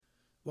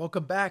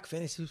Welcome back,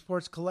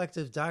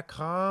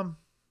 FantasySportsCollective.com.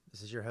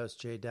 This is your host,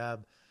 Jay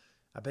Dubb.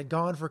 I've been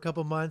gone for a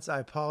couple months.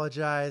 I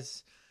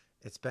apologize.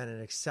 It's been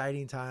an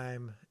exciting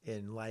time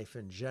in life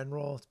in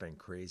general. It's been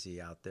crazy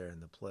out there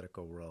in the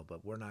political world,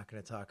 but we're not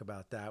going to talk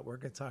about that. We're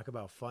going to talk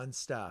about fun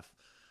stuff.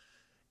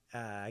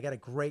 I got a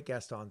great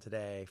guest on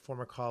today,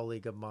 former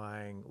colleague of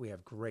mine. We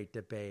have great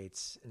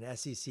debates, an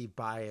SEC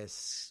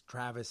bias,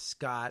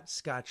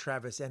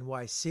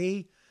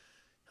 ScotttravisNYC.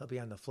 He'll be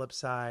on the flip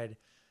side.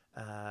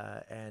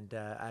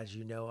 As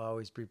you know, I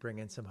always be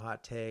bringing some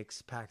hot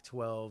takes,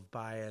 Pac12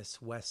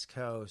 bias, West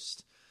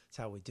Coast. That's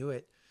how we do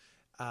it.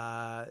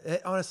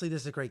 Honestly,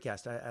 this is a great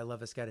guest. I love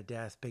this guy to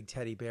death. Big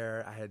teddy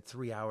bear. I had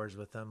 3 hours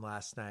with him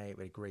last night.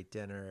 We had a great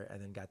dinner and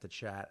then got to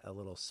chat a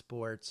little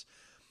sports.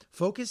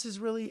 Focus is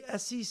really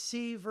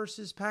SEC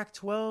versus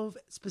Pac12,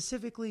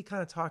 specifically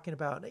kind of talking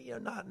about,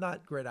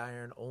 not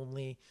gridiron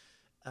only,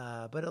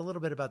 but a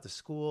little bit about the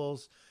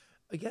schools.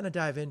 Again, a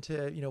dive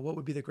into, what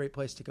would be the great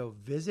place to go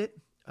visit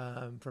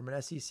from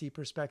an SEC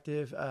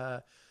perspective.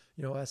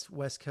 Us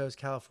West Coast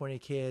California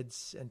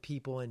kids and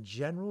people in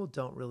general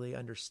don't really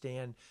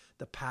understand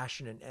the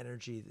passion and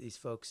energy that these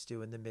folks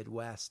do in the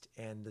Midwest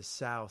and the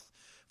South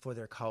for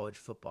their college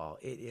football.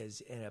 It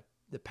is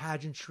the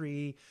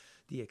pageantry,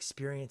 the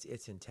experience,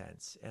 it's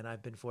intense. And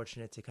I've been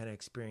fortunate to kind of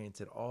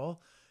experience it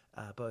all,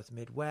 both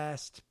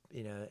Midwest,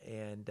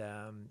 and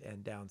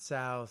down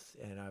South.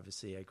 And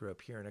obviously I grew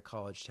up here in a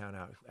college town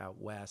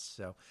out West.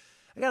 So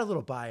I got a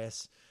little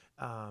bias.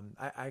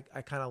 I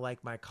kind of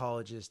like my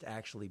colleges to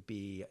actually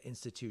be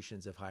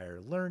institutions of higher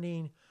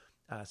learning.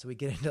 So we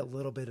get into a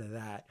little bit of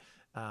that.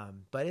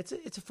 But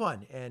it's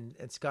fun. And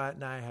Scott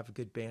and I have a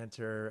good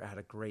banter. I had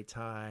a great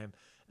time.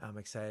 I'm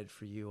excited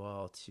for you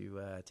all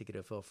to get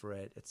a feel for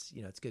it. It's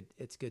good.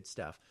 It's good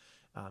stuff.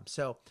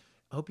 So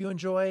I hope you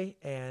enjoy,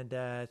 and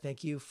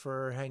thank you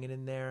for hanging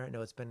in there. I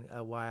know it's been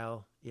a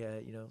while.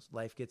 Yeah,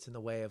 life gets in the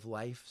way of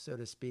life, so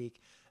to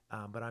speak.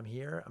 But I'm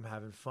here. I'm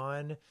having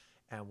fun.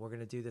 And we're going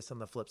to do this on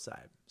the flip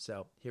side.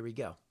 So here we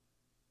go.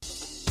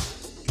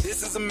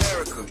 This is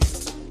America.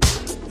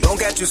 Don't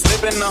catch you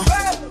slipping now.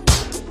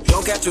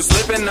 Don't catch you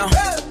slipping now.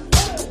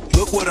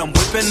 Look what I'm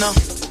whipping now.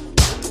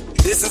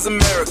 This is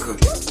America.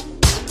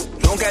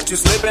 Don't catch you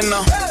slipping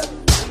now.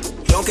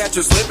 Don't catch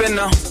you slipping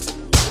now.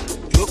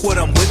 Look what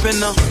I'm whipping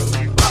now.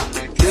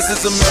 This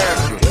is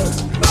America.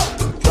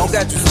 Don't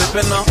catch you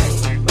slipping now.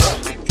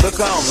 Look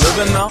how I'm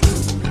living now.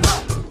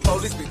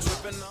 Police be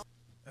tripping now.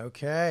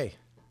 Okay.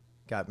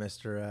 Got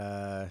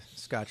Mr.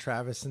 Scott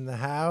Travis in the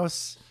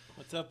house.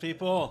 What's up,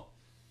 people?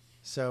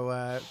 So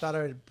thought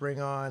I would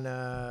bring on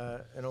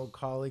an old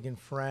colleague and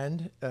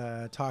friend,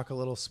 talk a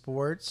little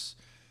sports.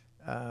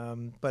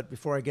 But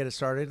before I get it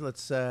started,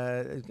 let's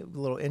a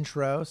little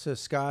intro. So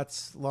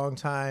Scott's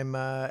longtime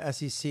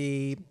SEC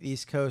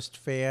East Coast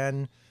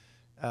fan.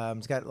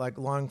 He's got like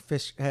long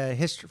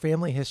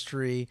family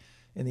history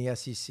in the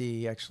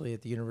SEC, actually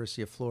at the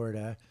University of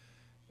Florida.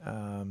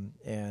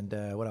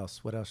 What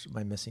else? What else am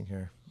I missing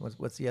here?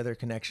 What's the other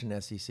connection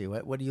to SEC?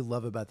 What do you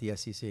love about the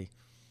SEC?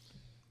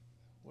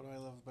 What do I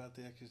love about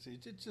the SEC?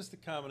 Just the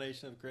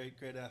combination of great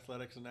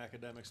athletics and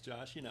academics,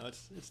 Josh.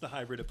 It's the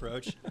hybrid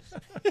approach.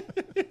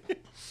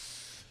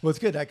 Well, it's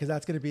good because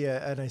that's going to be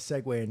a nice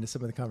segue into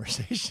some of the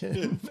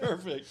conversation.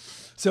 Perfect.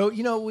 So,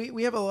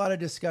 we have a lot of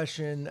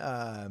discussion,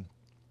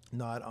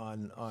 not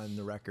on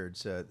the record,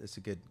 so it's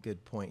a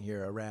good point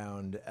here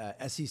around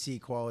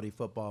SEC quality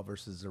football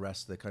versus the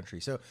rest of the country.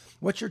 So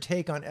what's your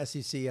take on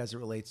SEC as it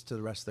relates to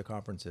the rest of the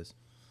conferences?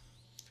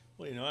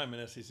 Well, I'm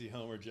an SEC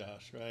homer,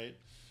 Josh, right?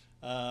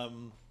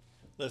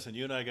 Listen,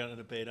 you and I got in a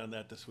debate on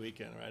that this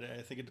weekend, right?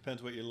 I think it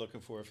depends what you're looking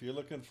for. If you're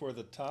looking for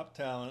the top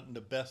talent and the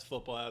best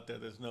football out there,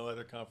 there's no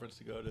other conference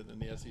to go to than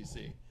the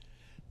SEC.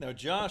 Now,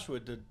 Josh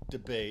would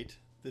debate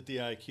that the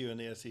IQ and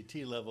the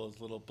SET level is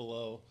a little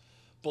below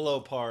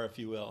par, if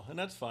you will. And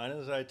that's fine.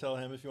 As I tell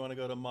him, if you want to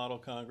go to Model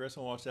Congress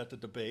and watch that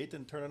debate,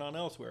 then turn it on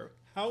elsewhere.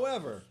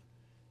 However,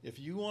 if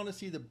you want to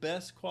see the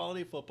best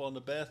quality football and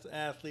the best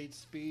athletes,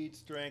 speed,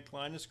 strength,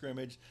 line of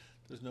scrimmage,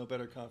 there's no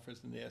better conference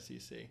than the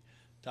SEC,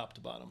 top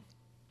to bottom.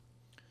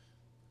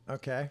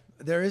 Okay.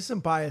 There is some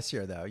bias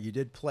here, though. You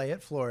did play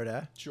at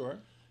Florida. Sure.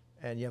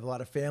 And you have a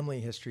lot of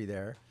family history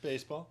there.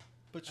 Baseball,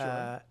 but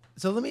sure.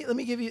 So let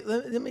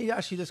me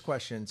ask you this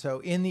question. So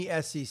in the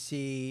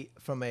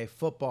SEC, from a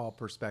football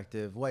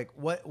perspective, like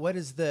what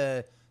is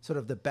the sort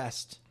of the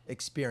best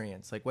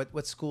experience? Like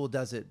what school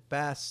does it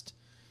best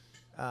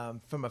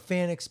from a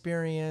fan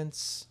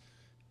experience,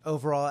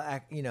 overall,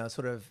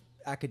 sort of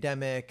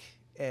academic,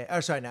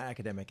 not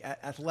academic,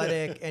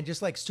 athletic, and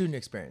just like student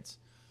experience?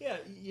 Yeah,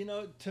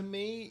 to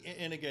me,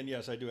 and again,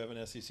 yes, I do have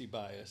an SEC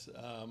bias.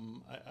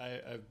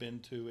 I've been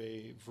to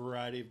a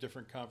variety of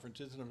different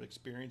conferences and I've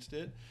experienced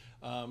it.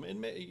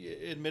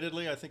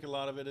 Admittedly, I think a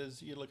lot of it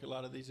is you look at a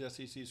lot of these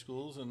SEC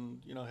schools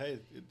and, hey,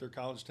 they're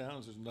college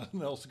towns. There's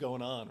nothing else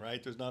going on,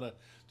 right? There's not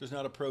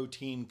a pro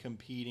team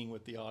competing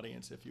with the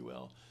audience, if you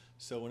will.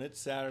 So when it's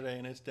Saturday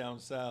and it's down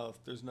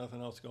south, there's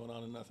nothing else going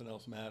on and nothing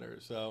else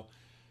matters. So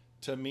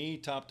to me,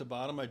 top to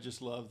bottom, I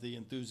just love the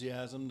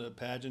enthusiasm, the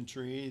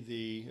pageantry,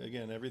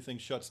 again, everything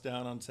shuts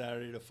down on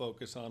Saturday to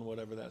focus on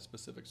whatever that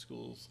specific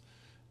school's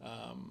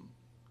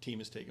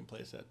team is taking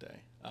place that day.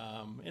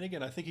 And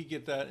again, I think you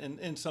get that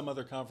in some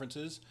other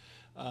conferences.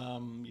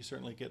 You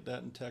certainly get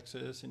that in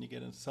Texas, and you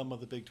get in some of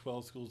the Big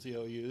 12 schools, the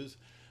OUs.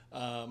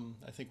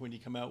 I think when you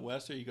come out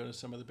west, or you go to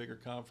some of the bigger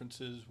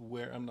conferences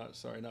where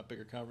not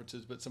bigger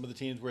conferences, but some of the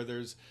teams where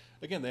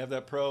they have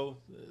that pro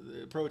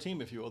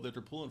team, if you will, that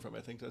they're pulling from.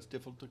 I think that's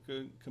difficult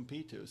to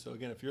compete to. So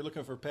again, if you're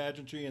looking for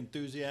pageantry,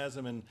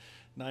 enthusiasm, and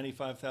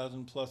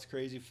 95,000 plus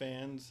crazy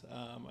fans,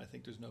 I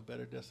think there's no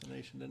better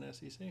destination than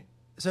SEC.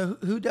 So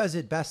who does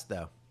it best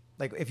though?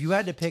 Like if you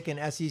had to pick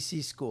an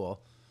SEC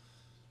school,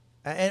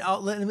 and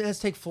let's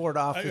take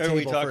Florida off the table for a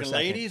second. Are we talking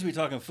ladies? We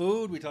talking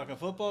food? We talking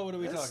football? What are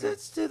we talking?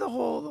 Let's do the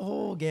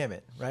whole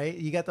gamut, right?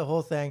 You got the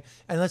whole thing,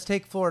 and let's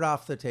take Florida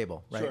off the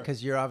table, right?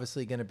 Because you're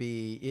obviously going to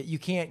you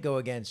can't go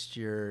against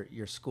your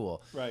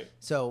school, right?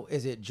 So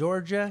is it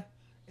Georgia?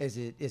 Is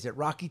it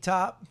Rocky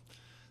Top?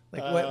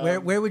 Like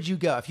where would you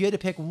go if you had to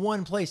pick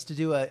one place to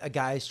do a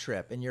guys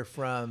trip, and you're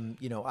from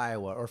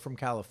Iowa or from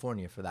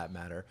California for that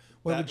matter?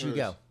 Where would you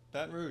go?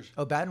 Baton Rouge.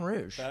 Oh, Baton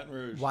Rouge. Baton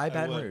Rouge. Why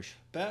Baton Rouge?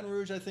 Baton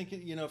Rouge, I think,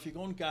 if you're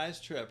going guys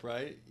trip,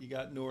 right, you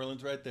got New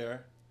Orleans right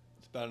there.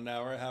 It's about an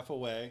hour and a half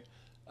away.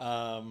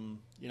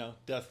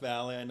 Death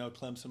Valley. I know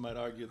Clemson might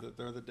argue that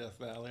they're the Death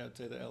Valley. I'd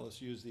say the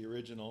LSU is the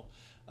original.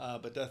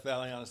 But Death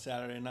Valley on a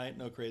Saturday night,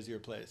 no crazier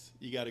place.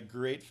 You got a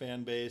great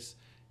fan base.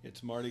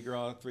 It's Mardi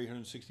Gras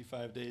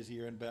 365 days a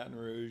year in Baton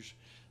Rouge.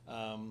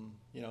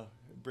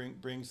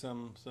 Bring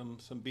some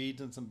beads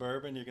and some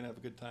bourbon. You're going to have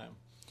a good time.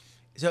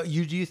 So do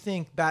you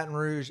think Baton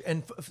Rouge,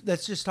 and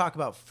let's just talk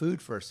about food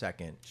for a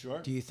second. Sure.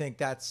 Do you think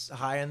that's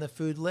high on the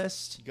food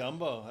list?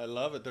 Gumbo, I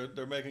love it.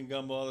 They're making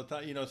gumbo all the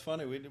time. It's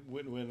funny. We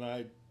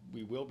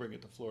will bring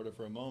it to Florida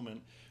for a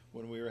moment.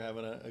 When we were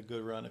having a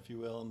good run, if you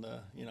will, in the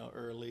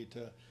early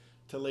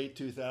to late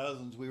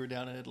 2000s, we were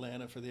down in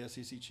Atlanta for the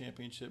SEC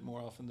championship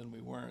more often than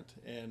we weren't.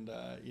 And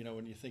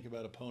when you think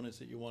about opponents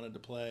that you wanted to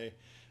play,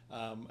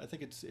 I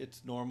think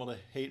it's normal to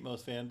hate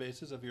most fan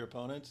bases of your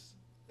opponents.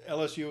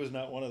 LSU was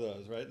not one of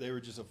those, right? They were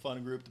just a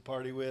fun group to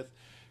party with,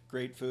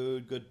 great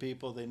food, good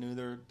people. They knew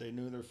their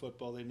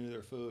football, they knew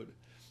their food.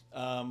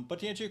 But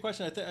to answer your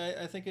question,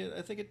 I think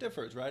it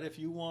differs, right? If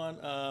you want,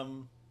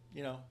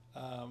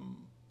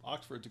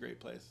 Oxford's a great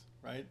place,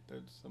 right?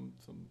 There's some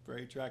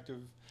very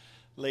attractive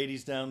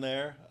ladies down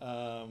there.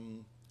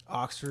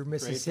 Oxford,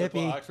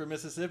 Mississippi. Oxford,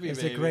 Mississippi.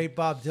 There's a great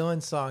Bob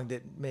Dylan song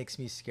that makes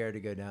me scared to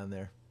go down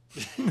there.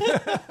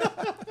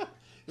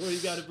 Well, you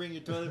got to bring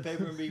your toilet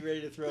paper and be ready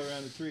to throw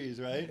around the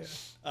trees, right?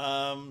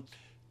 Yeah.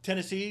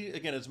 Tennessee,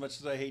 again, as much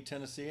as I hate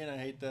Tennessee and I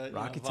hate the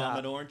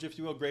vomit orange, if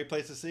you will, great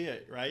place to see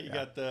it, right? You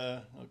got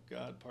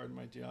pardon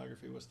my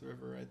geography, what's the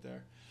river right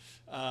there?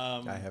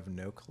 I have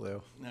no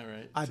clue. All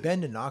right. I've been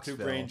to Knoxville.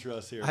 Two brain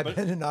trusts here. I've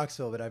been to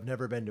Knoxville, but I've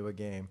never been to a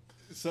game.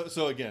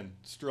 So again,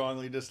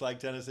 strongly dislike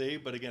Tennessee,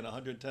 but again,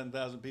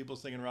 110,000 people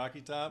singing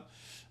Rocky Top,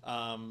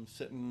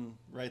 sitting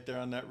right there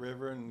on that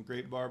river, and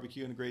great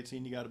barbecue and a great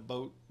scene. You got a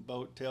boat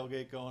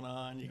tailgate going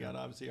on. You got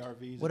obviously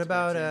RVs. What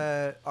about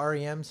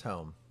REM's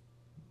home?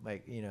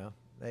 Like,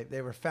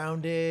 they were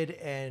founded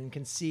and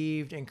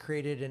conceived and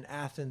created in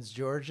Athens,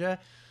 Georgia.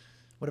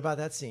 What about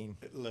that scene?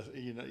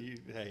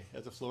 Hey,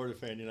 as a Florida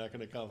fan, you're not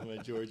going to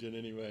compliment Georgia in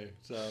any way.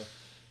 So.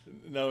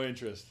 No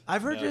interest.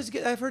 I've heard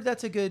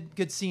that's a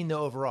good scene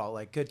though overall.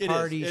 Like good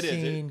party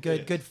scene,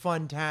 good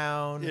fun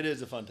town. It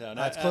is a fun town.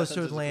 It's close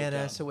to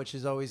Atlanta, so which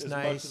is always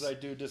nice. As much as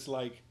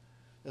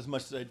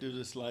I do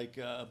dislike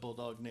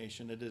Bulldog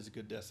Nation, it is a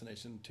good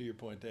destination. To your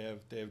point, they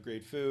have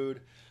great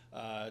food.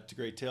 It's a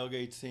great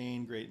tailgate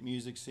scene, great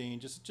music scene.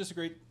 Just a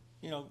great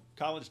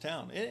college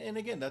town. And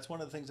again, that's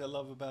one of the things I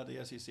love about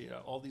the SEC.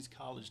 All these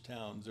college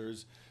towns.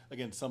 There's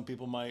again, some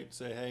people might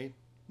say, hey,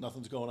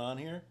 nothing's going on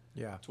here.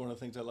 Yeah. It's one of the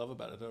things I love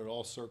about it. It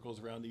all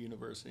circles around the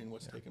university and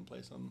what's taking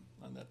place on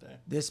that day.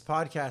 This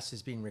podcast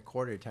is being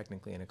recorded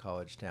technically in a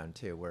college town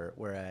too.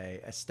 We're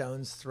a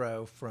stone's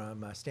throw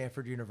from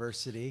Stanford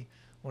University,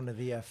 one of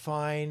the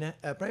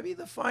maybe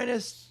the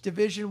finest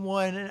Division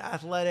I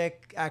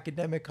athletic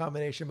academic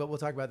combination, but we'll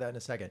talk about that in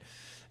a second.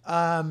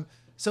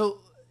 So,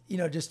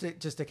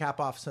 just to cap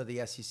off some of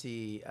the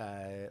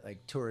SEC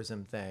like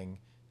tourism thing.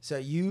 So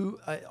you,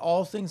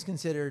 all things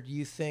considered,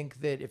 you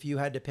think that if you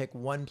had to pick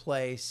one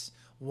place,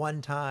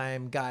 one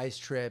time, guys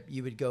trip,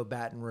 you would go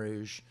Baton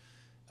Rouge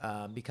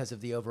because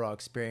of the overall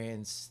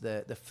experience,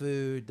 the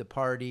food, the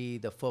party,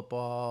 the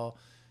football,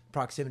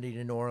 proximity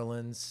to New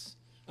Orleans.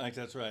 I think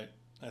that's right.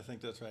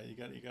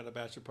 You got a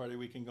bachelor party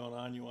weekend going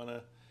on. You want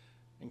to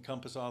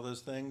encompass all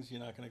those things.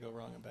 You're not going to go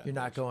wrong in Baton Rouge. You're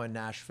not going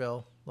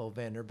Nashville, little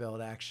Vanderbilt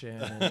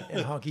action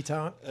and honky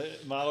tonk.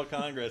 Model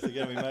Congress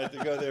again. We might have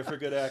to go there for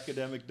good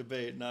academic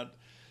debate, not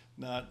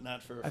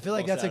Not for. I feel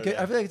like that's Saturday.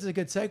 I feel like it's a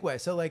good segue.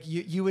 So like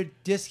you would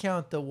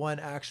discount the one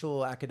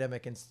actual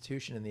academic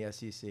institution in the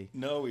SEC.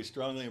 No, we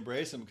strongly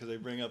embrace them because they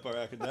bring up our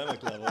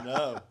academic level.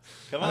 No,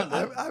 come on,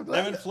 I'm glad-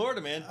 they're in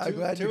Florida, man. I'm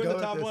glad Two you in go the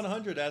with top this.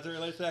 100 as it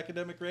relates to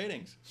academic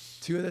ratings.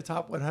 2 of the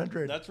top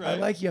 100. That's I right.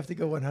 like you have to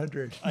go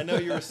 100. I know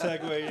you were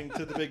segueing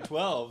to the Big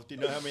 12. Do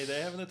you know how many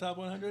they have in the top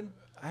 100?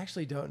 I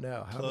actually don't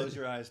know. Close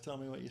your eyes. Tell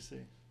me what you see.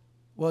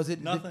 Well, is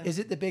it Nothing. is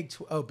it the Big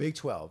 12? Oh, Big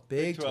 12.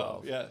 Big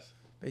 12. Yes.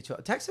 Big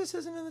 12. Texas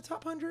isn't in the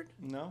top 100?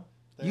 No.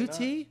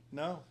 UT?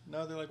 Not.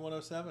 No, they're like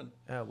 107.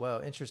 Oh, well,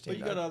 interesting. But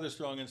you got other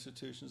strong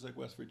institutions like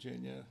West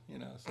Virginia,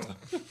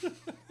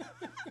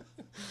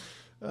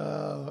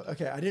 So.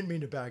 Okay, I didn't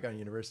mean to bag on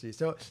universities.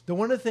 So the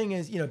one of the thing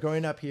is,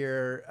 growing up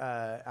here,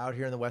 out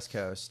here on the West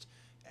Coast,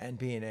 and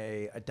being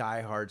a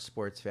diehard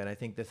sports fan, I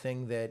think the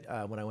thing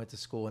that when I went to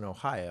school in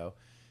Ohio,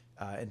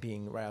 and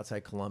being right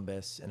outside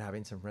Columbus and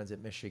having some friends at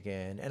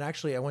Michigan. And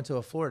actually, I went to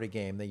a Florida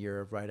game the year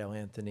of Rydell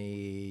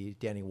Anthony,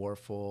 Danny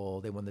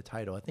Warfel. They won the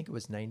title. I think it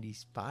was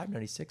 95,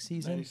 96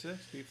 season. 96,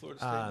 beat Florida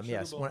State in the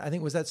yes. Super Bowl. I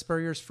think, was that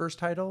Spurrier's first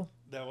title?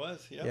 That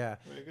was, Yeah.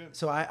 Very good.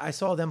 So I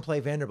saw them play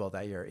Vanderbilt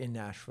that year in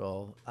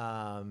Nashville.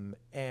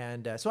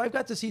 So I've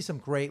got to see some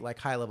great, like,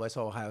 high level. I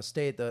saw Ohio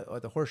State,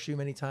 the Horseshoe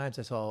many times.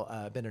 I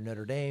saw been to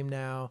Notre Dame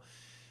now.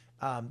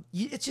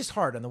 It's just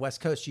hard on the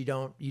West Coast. You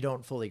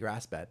don't fully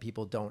grasp that.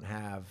 People don't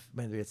have,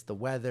 maybe it's the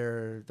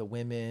weather, the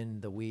women,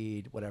 the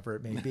weed, whatever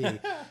it may be,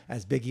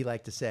 as Biggie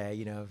liked to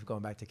say,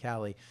 going back to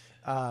Cali.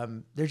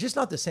 They're just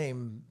not the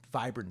same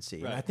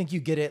vibrancy. Right. And I think you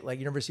get it. Like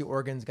University of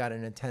Oregon's got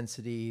an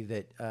intensity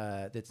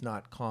that's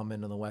not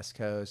common on the West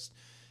Coast.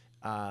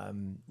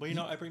 Well,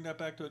 I bring that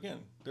back to, again,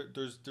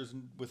 there's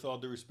with all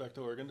due respect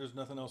to Oregon, there's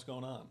nothing else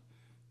going on.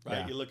 Right,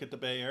 Yeah. You look at the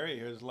Bay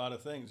Area. There's a lot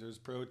of things. There's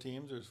pro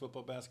teams. There's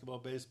football, basketball,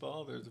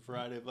 baseball. There's a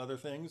variety of other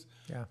things.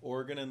 Yeah.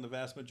 Oregon and the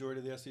vast majority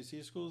of the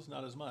SEC schools,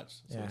 not as much.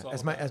 So Yeah. it's all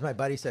As my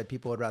buddy said,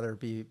 people would rather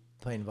be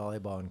playing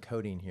volleyball and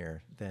coding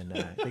here than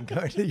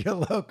going to your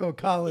local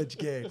college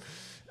game.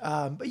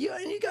 But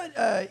you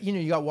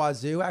got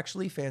Wazoo.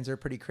 Actually, fans are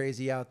pretty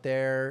crazy out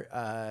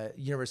there.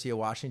 University of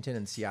Washington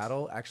in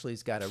Seattle actually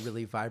has got a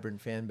really vibrant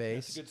fan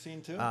base. That's a good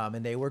scene too.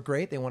 And they were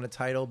great. They won a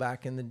title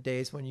back in the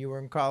days when you were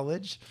in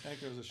college. I think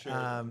there was a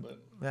share, but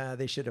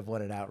They should have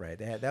won it outright.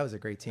 That was a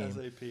great team.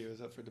 SAP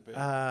was up for debate.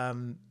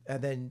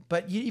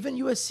 Even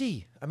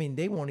USC, I mean,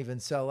 they won't even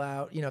sell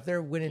out. If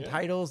they're winning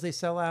titles, they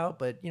sell out.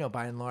 But,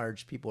 by and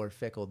large, people are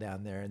fickle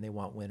down there and they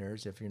want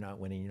winners. If you're not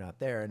winning, you're not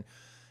there. And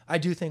I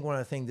do think one of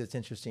the things that's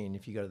interesting,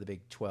 if you go to the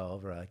Big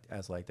 12, or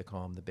as I like to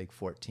call them, the Big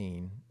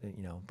 14,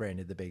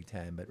 branded the Big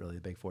 10, but really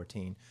the Big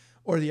 14,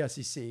 or the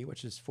SEC,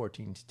 which is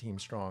 14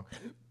 teams strong,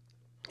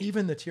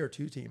 even the Tier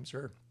 2 teams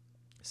are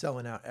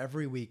selling out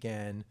every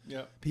weekend.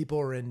 Yep. People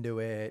are into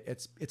it.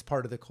 It's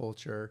part of the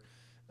culture.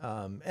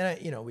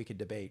 We could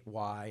debate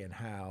why and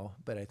how,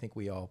 but I think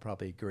we all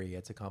probably agree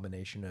it's a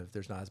combination of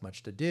there's not as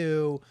much to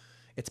do.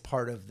 It's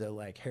part of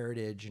the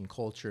heritage and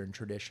culture and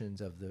traditions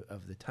of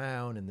the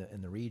town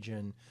and the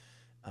region.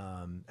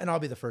 And I'll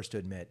be the first to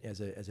admit, as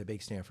a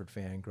big Stanford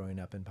fan growing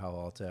up in Palo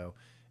Alto,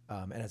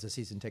 and as a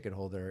season ticket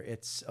holder,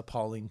 it's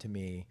appalling to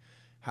me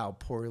how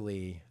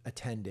poorly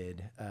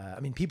attended.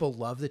 People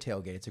love the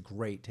tailgate. It's a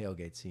great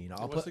tailgate scene.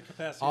 What's the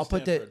capacity of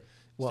Stanford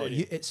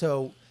Stadium?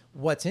 So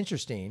what's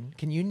interesting?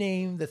 Can you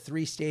name the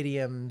 3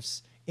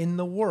 stadiums in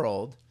the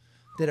world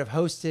that have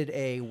hosted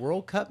a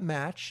World Cup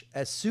match,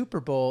 a Super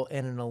Bowl,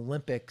 and an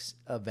Olympics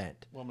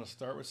event? Well, I'm going to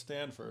start with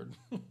Stanford.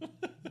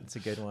 That's a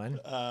good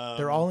one.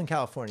 They're all in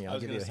California. I'll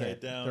give you a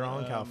hint. They're all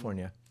in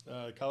California.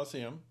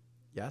 Coliseum.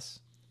 Yes.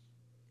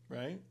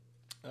 Right.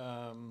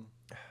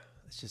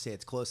 Let's just say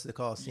it's close to the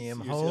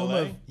Coliseum,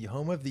 UCLA?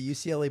 home of the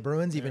UCLA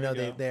Bruins. Even There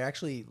though you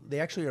go. they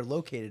actually are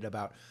located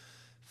about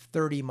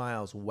 30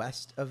 miles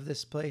west of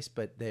this place,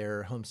 but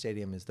their home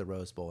stadium is the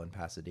Rose Bowl in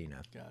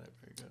Pasadena. Got it.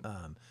 Very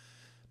good.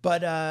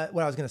 But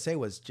what I was going to say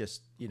was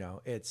just,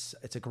 it's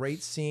a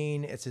great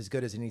scene. It's as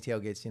good as any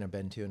tailgate scene I've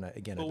been to. And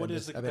again, But I've what been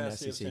is the I've been to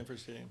capacity of SEC. Stanford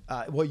Stadium?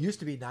 Well, it used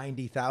to be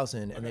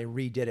 90,000, and they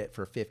redid it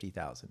for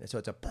 50,000. So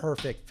it's a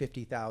perfect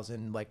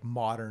 50,000,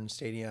 modern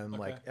stadium.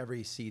 Okay.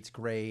 Every seat's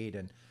great,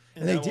 and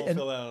They won't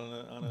fill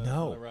out on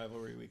a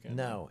rivalry weekend.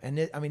 No, and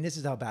this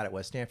is how bad it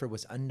was. Stanford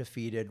was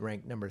undefeated,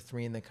 ranked number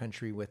 3 in the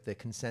country, with the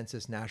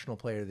consensus National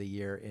Player of the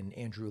Year in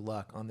Andrew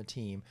Luck on the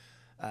team.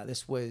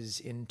 This was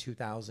in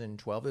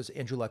 2012. It was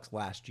Andrew Luck's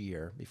last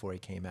year before he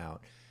came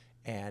out.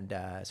 And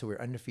so we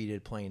were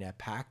undefeated playing a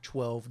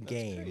Pac-12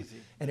 game. Crazy.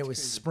 And it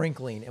was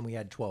sprinkling, and we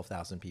had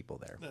 12,000 people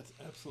there. That's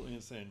absolutely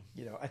insane.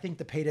 I think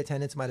the paid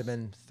attendance might have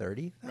been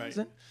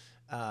 30,000.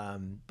 Right.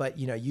 But,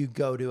 you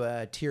go to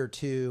a Tier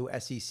 2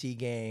 SEC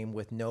game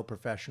with no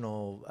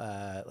professional,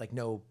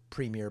 no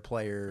premier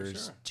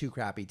players, sure. 2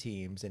 crappy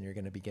teams, and you're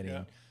going to be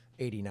getting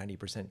 80,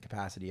 90%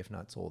 capacity, if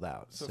not sold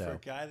out. So for a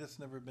guy that's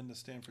never been to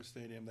Stanford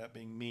Stadium, that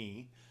being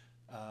me,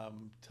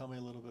 tell me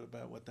a little bit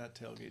about what that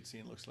tailgate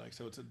scene looks like.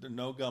 So it's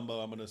no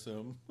gumbo, I'm going to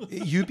assume.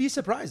 You'd be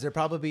surprised.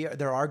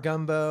 There are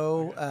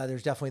gumbo. Okay.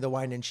 There's definitely the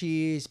wine and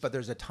cheese, but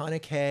there's a ton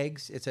of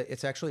kegs.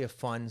 It's actually a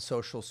fun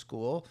social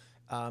school.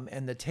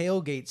 And the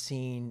tailgate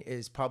scene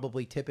is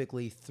probably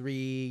typically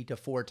 3 to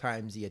 4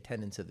 times the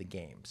attendance of the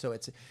game. So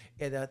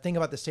the thing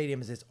about the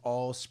stadium is it's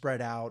all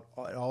spread out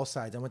on all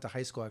sides. I went to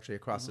high school actually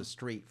across the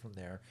street from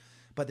there.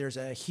 But there's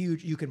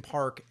you can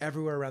park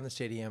everywhere around the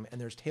stadium, and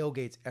there's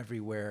tailgates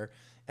everywhere,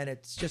 and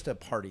it's just a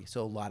party.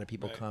 So a lot of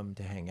people come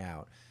to hang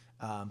out.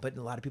 But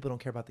a lot of people don't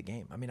care about the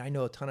game. I mean, I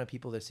know a ton of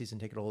people that season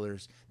ticket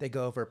holders, they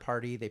go for a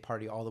party, they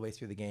party all the way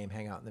through the game,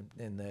 hang out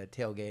in the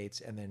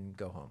tailgates, and then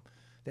go home.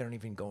 They don't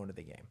even go into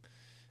the game.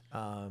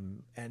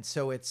 And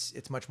so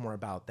it's much more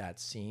about that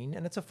scene,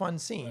 and it's a fun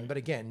scene. But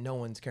again, no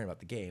one's caring about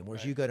the game.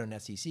 Whereas you go to an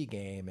SEC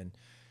game, and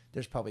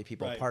there's probably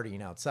people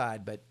partying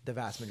outside, but the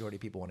vast majority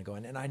of people want to go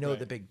in. And I know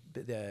the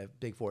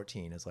Big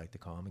 14, as like to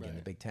call them again,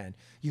 the Big 10.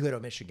 You go to a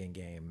Michigan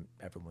game,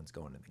 everyone's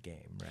going to the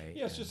game, right?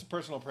 Yeah, it's just a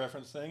personal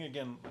preference thing.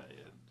 Again,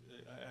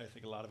 I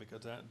think a lot of it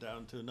goes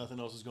down to nothing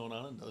else is going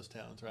on in those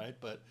towns, right?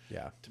 But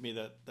to me,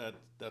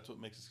 that's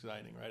what makes it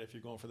exciting, right? If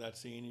you're going for that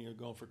scene and you're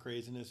going for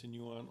craziness and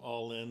you want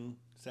all-in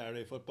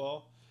Saturday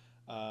football,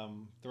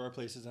 there are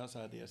places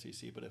outside the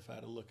SEC. But if I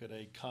had to look at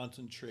a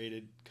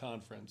concentrated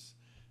conference,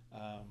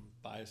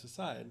 bias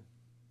aside,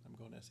 I'm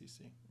going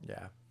SEC.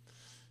 Yeah.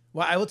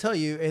 Well, I will tell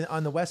you,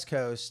 on the West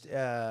Coast,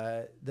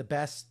 the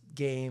best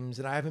games,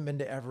 and I haven't been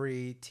to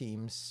every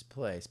team's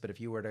place, but if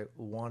you were to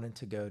wanted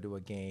to go to a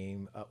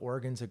game,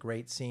 Oregon's a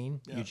great scene.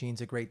 Yeah.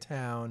 Eugene's a great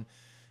town.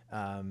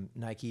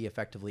 Nike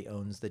effectively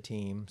owns the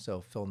team,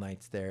 so Phil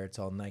Knight's there. It's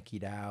all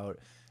Nike'd out.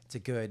 It's a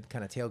good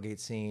kind of tailgate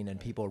scene, and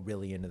people are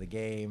really into the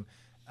game.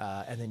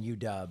 And then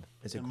UW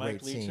is a great scene.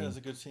 Mike Leach has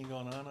a good scene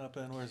going on up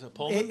in, where is it,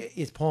 Pullman?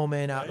 It's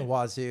Pullman out in the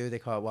Wazoo. They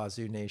call it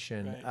Wazoo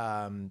Nation.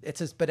 Right.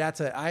 But that's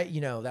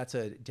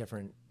a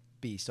different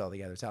beast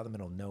altogether. It's out in the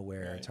middle of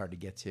nowhere. Right. It's hard to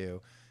get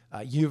to.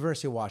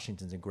 University of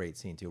Washington's a great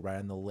scene too, right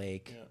on the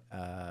lake.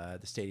 Yeah.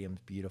 The stadium's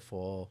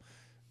beautiful.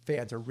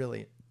 Fans are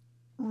really,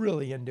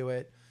 really into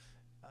it.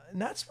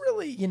 And that's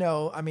really,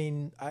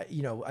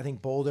 I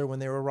think Boulder, when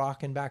they were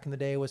rocking back in the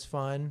day, was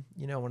fun.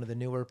 One of the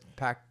newer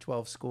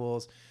Pac-12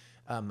 schools.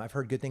 I've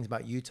heard good things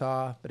about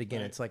Utah, but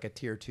again, it's like a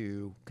tier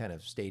 2 kind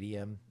of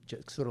stadium,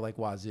 just sort of like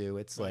Wazoo.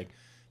 It's like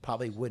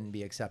probably wouldn't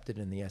be accepted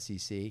in the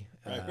SEC,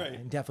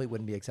 and definitely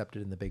wouldn't be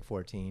accepted in the Big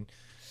 14.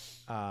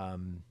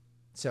 And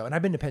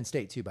I've been to Penn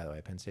State too, by the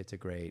way. Penn State's a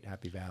great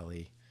Happy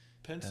Valley.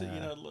 Penn State,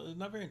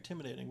 not very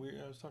intimidating.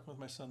 I was talking with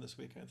my son this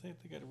week. I think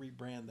they got to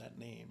rebrand that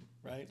name,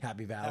 right?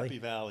 Happy Valley. Happy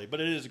Valley, but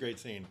it is a great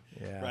scene,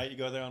 right? You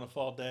go there on a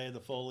fall day, the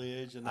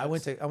foliage, and I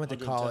went to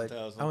college.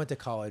 I went to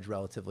college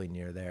relatively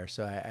near there,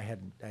 so I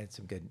had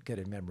some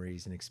good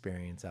memories and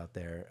experience out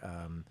there.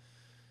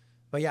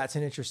 But yeah, it's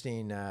an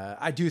interesting.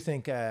 I do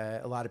think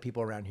a lot of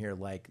people around here,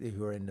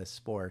 who are into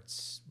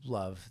sports,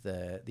 love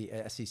the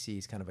SEC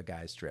is kind of a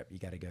guy's trip. You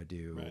got to go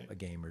do a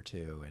game or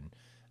two, and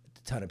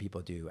a ton of people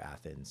do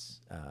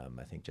Athens.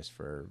 I think just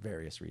for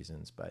various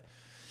reasons. But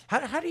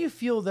how do you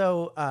feel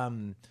though?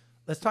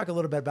 Let's talk a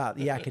little bit about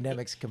the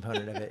academics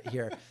component of it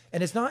here.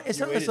 And it's not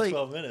necessarily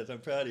 12 minutes. I'm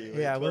proud of you.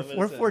 Yeah,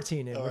 we're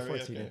 14 in. We're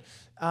 14 in.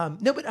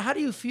 No, but how do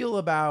you feel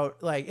about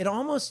it?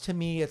 Almost to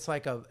me, it's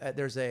like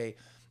there's a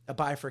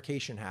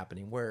bifurcation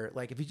happening where,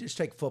 if you just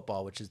take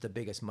football, which is the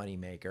biggest money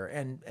maker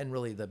and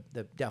really the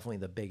definitely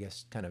the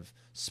biggest kind of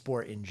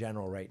sport in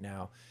general right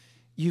now,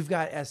 you've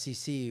got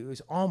SEC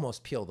who's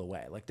almost peeled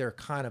away. They're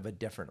kind of a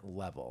different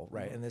level,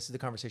 right? Mm-hmm. And this is the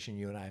conversation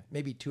you and I,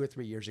 maybe 2 or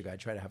 3 years ago, I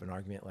tried to have an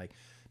argument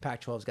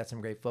Pac-12's got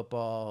some great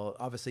football.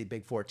 Obviously,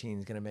 Big 14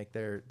 is going to make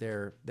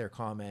their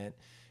comment.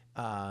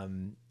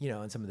 And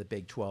some of the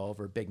Big 12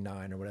 or Big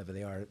 9 or whatever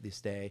they are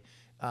this day,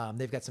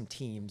 they've got some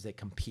teams that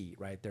compete,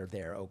 right? They're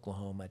there.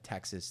 Oklahoma,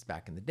 Texas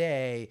back in the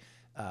day.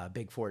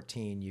 Big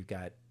 14, you've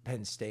got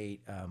Penn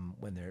State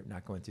when they're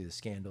not going through the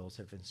scandals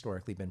have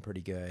historically been pretty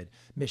good.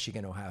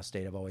 Michigan, Ohio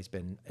State have always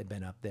been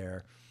up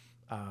there.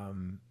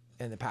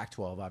 And the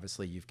Pac-12,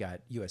 obviously, you've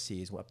got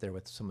USC is up there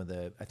with some of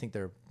I think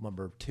they're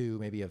number 2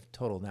 maybe of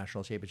total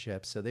national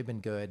championships. So they've been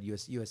good.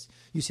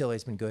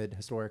 UCLA's been good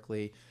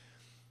historically.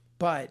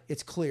 But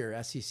it's clear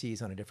SEC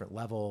is on a different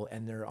level,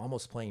 and they're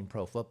almost playing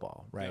pro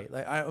football, right?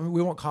 Yeah.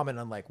 We won't comment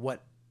on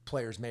what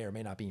players may or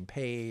may not being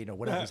paid or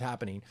whatever's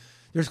happening.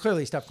 There's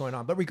clearly stuff going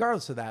on, but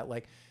regardless of that,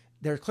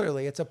 there's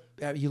clearly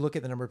you look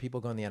at the number of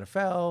people going to the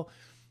NFL,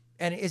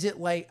 and is it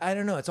I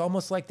don't know? It's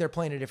almost like they're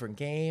playing a different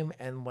game,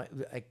 and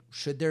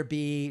should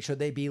we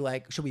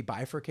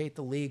bifurcate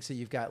the league so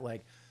you've got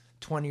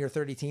 20 or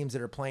 30 teams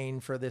that are playing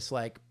for this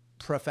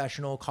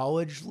professional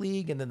college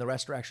league, and then the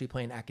rest are actually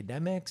playing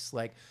academics?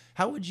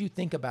 How would you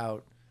think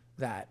about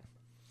that?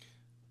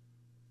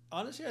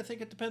 Honestly, I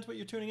think it depends what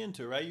you're tuning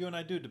into, right? You and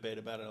I do debate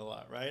about it a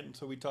lot, right? And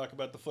so we talk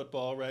about the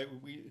football, right?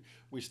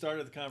 We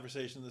started the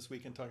conversation this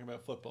weekend talking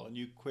about football, and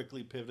you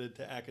quickly pivoted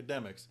to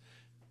academics.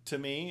 To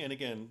me, and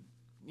again,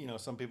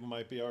 some people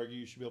might be arguing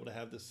you should be able to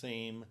have the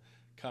same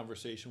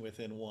conversation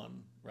within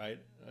one, right?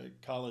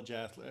 A college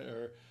athlete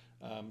or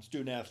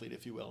student athlete,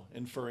 if you will,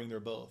 inferring they're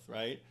both,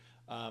 right?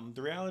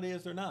 The reality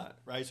is they're not,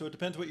 right? So it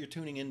depends what you're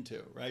tuning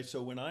into, right?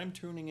 So when I'm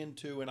tuning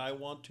into and I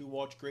want to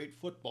watch great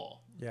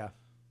football,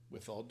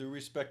 with all due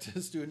respect to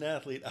the student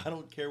athlete, I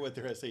don't care what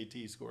their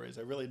SAT score is.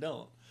 I really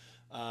don't.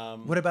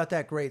 What about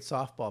that great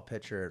softball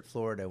pitcher at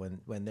Florida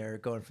when they're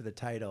going for the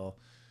title?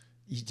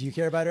 Do you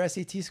care about her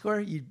SAT score?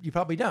 You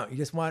probably don't. You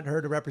just want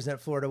her to represent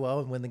Florida well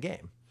and win the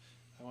game.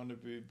 I want to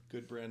be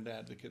good brand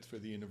advocates for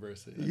the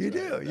university. You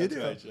do.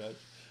 Right, Judge.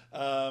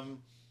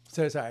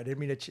 So sorry, I didn't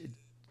mean to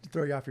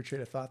throw you off your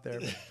train of thought there.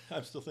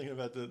 I'm still thinking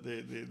about the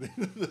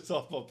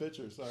softball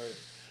pitcher. Sorry.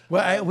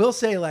 Well, I will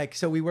say, like,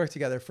 so we worked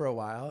together for a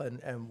while,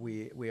 and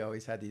we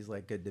always had these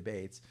like good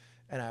debates.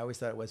 And I always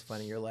thought it was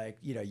funny. You're like,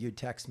 you'd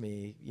text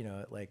me,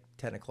 at like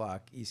 10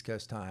 o'clock East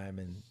Coast time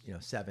and,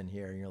 7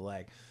 here. And you're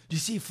like, do you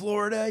see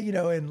Florida,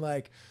 in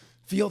like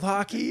field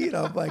hockey? And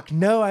I'm like,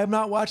 no, I'm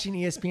not watching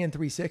ESPN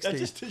 360. That's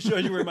just to show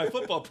you where my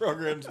football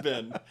program's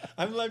been.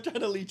 I'm trying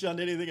to leech on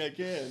anything I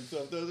can.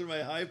 So those are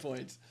my high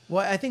points.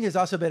 Well, I think there's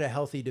also been a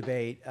healthy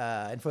debate.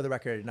 And for the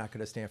record, I did not go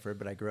to Stanford,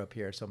 but I grew up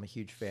here. So I'm a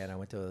huge fan. I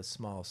went to a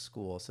small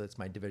school. So it's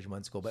my Division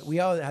I school. But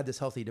we all had this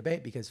healthy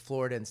debate because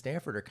Florida and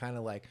Stanford are kind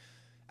of like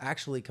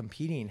actually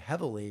competing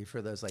heavily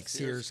for those like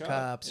Sears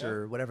Cups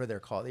or whatever they're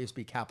called. They used to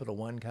be Capital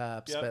One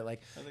Cups, but like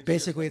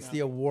basically it's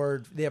the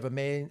award. They have a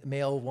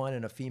male one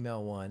and a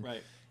female one.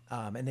 Right.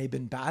 And they've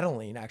been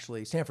battling,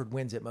 actually. Stanford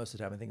wins it most of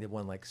the time. I think they've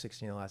won like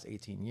 16 in the last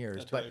 18 years.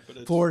 That's but, right,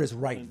 but Florida's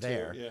right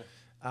there.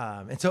 Yeah.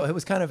 And so it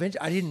was kind of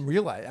I didn't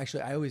realize,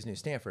 actually, I always knew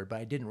Stanford, but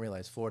I didn't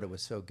realize Florida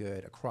was so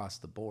good across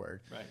the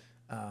board. Right.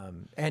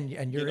 And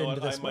you're into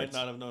this. I might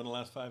not have known the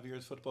last 5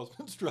 years football's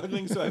been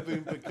struggling, so I've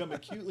become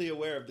acutely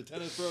aware of the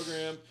tennis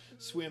program,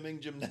 swimming,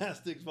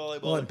 gymnastics,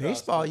 volleyball. Well, in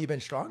baseball, you've been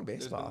strong in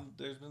baseball.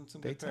 There's been some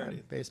big good parity.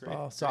 time.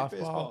 Baseball, great softball.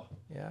 baseball.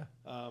 Yeah.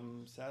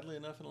 Sadly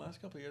enough, in the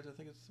last couple of years, I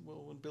think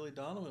when Billy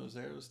Donovan was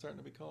there, it was starting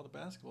to be called a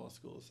basketball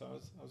school. So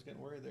I was getting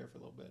worried there for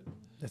a little bit.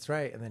 That's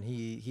right. And then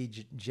he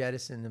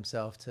jettisoned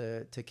himself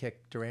to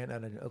kick Durant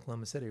out of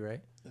Oklahoma City,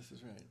 right? This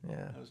is right.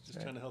 Yeah. I was just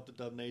trying to help the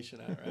Dubb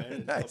Nation out,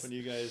 right? Nice. Helping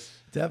you guys.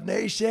 Dubb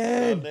Nation.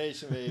 Dubb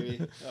Nation,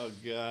 baby. Oh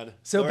God.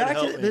 So Lord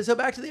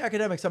back to the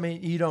academics. I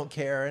mean, you don't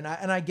care, and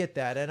I get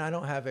that, and I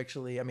don't have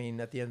actually. I mean,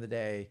 at the end of the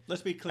day,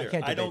 let's be clear.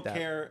 I don't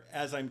care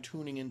as I'm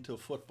tuning into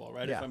football,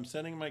 right? Yeah. If I'm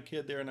sending my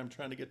kid there and I'm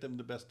trying to get them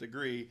the best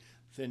degree,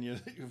 then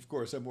of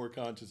course I'm more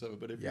conscious of it.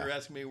 But if you're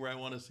asking me where I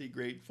want to see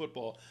great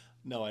football,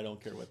 no, I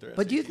don't care what they're.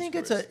 But do you think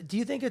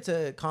it's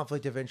a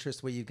conflict of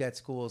interest where you get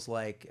schools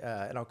like,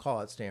 and I'll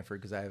call it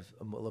Stanford because I have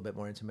a little bit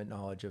more intimate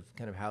knowledge of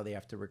kind of how they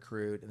have to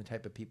recruit and the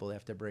type of people they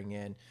have to bring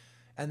in,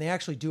 and they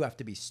actually do have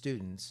to be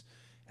students.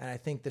 And I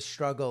think the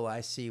struggle I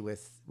see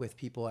with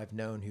people I've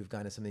known who've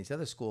gone to some of these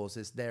other schools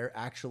is they're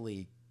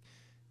actually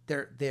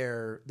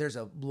there's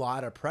a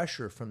lot of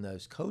pressure from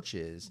those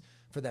coaches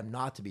for them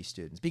not to be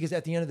students, because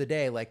at the end of the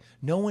day, like,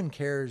 no one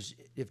cares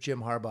if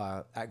Jim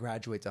Harbaugh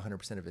graduates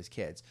 100% of his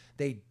kids.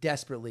 They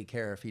desperately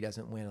care if he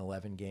doesn't win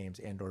 11 games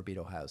and or beat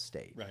Ohio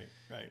State. Right.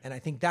 And I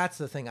think that's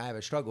the thing I have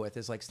a struggle with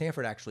is like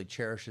Stanford actually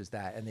cherishes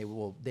that, and they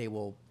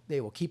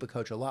will keep a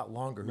coach a lot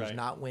longer who's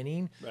not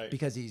winning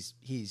because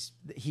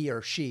he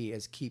or she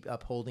is keep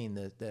upholding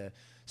the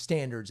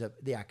standards of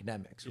the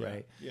academics,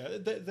 right? Yeah,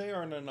 they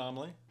are an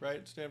anomaly,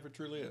 right? Stanford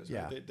truly is.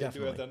 Yeah, right? They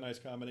do have that nice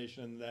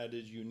combination, and that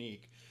is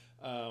unique.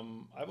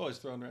 I've always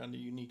thrown around the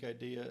unique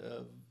idea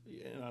of,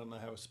 and I don't know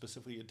how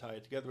specifically you tie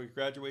it together, with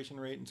graduation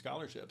rate and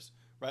scholarships,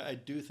 right? I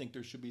do think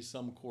there should be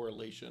some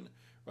correlation,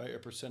 right? A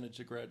percentage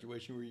of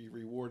graduation where you're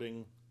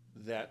rewarding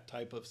that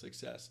type of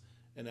success.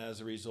 And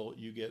as a result,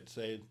 you get,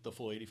 say, the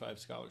full 85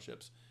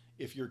 scholarships.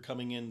 If you're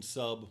coming in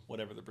sub,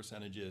 whatever the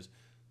percentage is,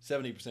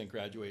 70%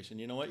 graduation.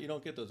 You know what? You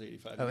don't get those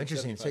 85. Oh,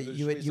 interesting. So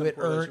you would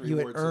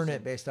earn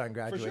it based on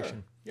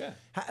graduation. For sure.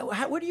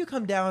 Yeah. Where do you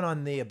come down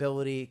on the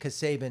ability? Because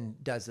Saban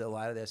does a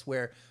lot of this,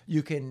 where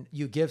you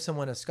give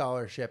someone a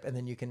scholarship and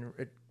then you can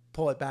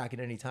pull it back at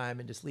any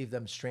time and just leave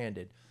them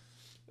stranded.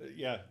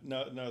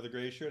 No, the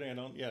gray shirting, I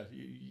don't. Yeah,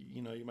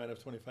 you might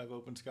have 25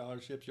 open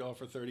scholarships. You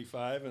offer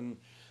 35, and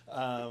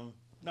no,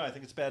 I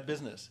think it's bad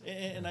business.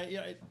 And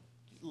I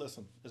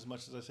listen, as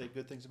much as I say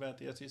good things about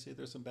the SEC,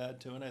 there's some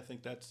bad too, and I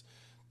think that's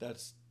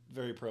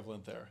very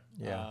prevalent there.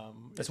 Yeah,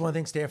 that's one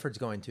thing Stanford's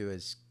going to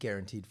is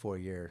guaranteed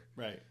 4-year.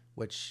 Right.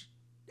 Which,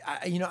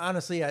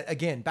 honestly,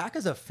 again, back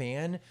as a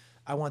fan,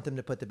 I want them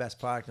to put the best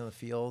product on the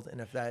field,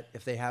 and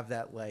if they have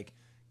that like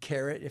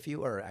carrot,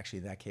 or actually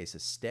in that case a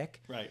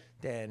stick, right,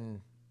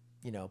 then.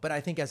 But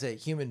I think as a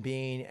human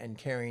being and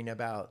caring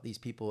about these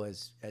people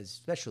as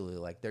especially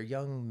like they're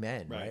young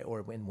men, right?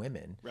 Or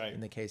women, right? In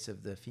the case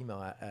of the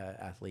female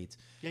athletes.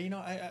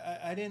 Yeah,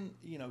 I didn't,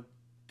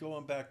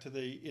 going back to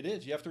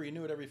you have to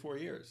renew it every 4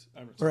 years.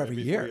 Or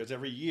every year. 4 years,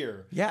 every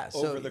year. Yeah,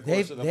 so over the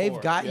course of the they've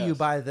got you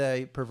by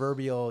the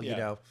proverbial,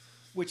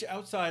 Which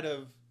outside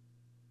of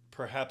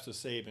perhaps a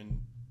Saban,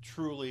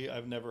 truly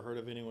I've never heard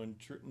of anyone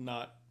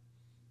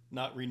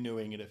not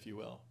renewing it, if you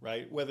will,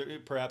 right?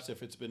 Perhaps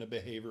if it's been a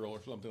behavioral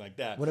or something like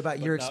that. What about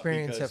your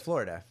experience at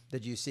Florida?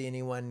 Did you see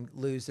anyone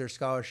lose their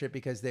scholarship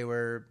because they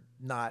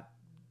probably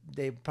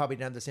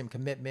didn't have the same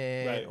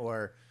commitment, right,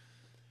 or?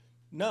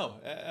 No,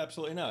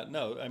 absolutely not.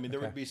 No, I mean,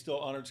 there would be still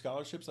honored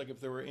scholarships. Like if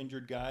there were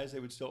injured guys, they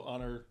would still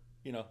honor,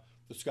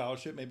 the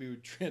scholarship, maybe we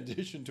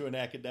transition to an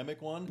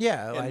academic one.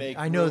 Yeah, and make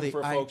I know room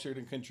for folks who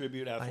can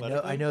contribute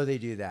athletically. I know they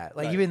do that.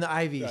 Like Right. even the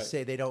Ivies Right.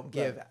 say they don't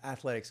give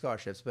athletic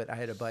scholarships, but I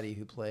had a buddy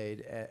who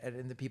played,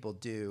 and the people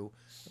do.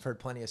 I've heard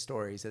plenty of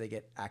stories that they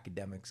get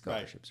academic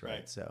scholarships,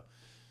 right? So,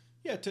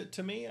 yeah,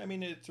 to me, I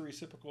mean, it's a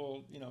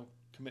reciprocal,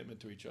 commitment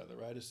to each other,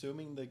 right?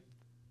 Assuming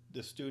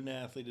the student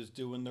athlete is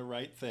doing the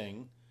right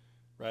thing,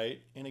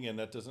 right? And again,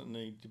 that doesn't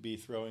need to be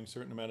throwing a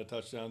certain amount of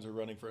touchdowns or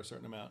running for a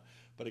certain amount.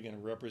 But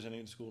again,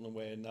 representing the school in a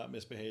way and not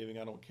misbehaving.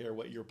 I don't care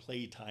what your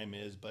play time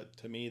is, but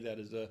to me, that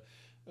is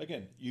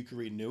again, you can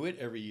renew it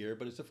every year,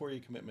 but it's a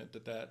 4-year commitment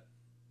that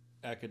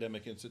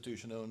academic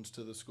institution owns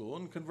to the school.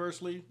 And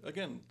conversely,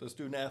 again, the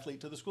student athlete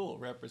to the school,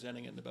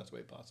 representing it in the best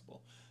way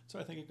possible. So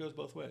I think it goes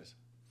both ways.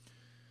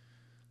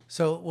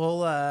 So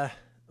we'll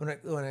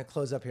when I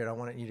close up here, I don't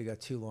want you to go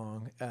too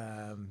long.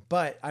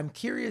 But I'm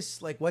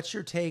curious, like, what's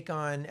your take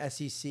on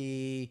SEC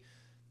the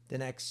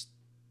next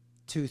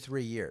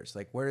 2-3 years?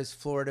 Like, where does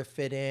Florida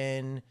fit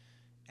in,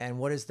 and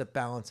what is the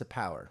balance of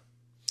power?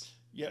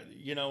 Yeah,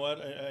 you know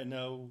what? I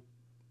know,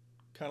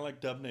 kind of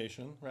like Dub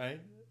Nation, right?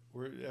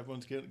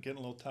 Everyone's getting a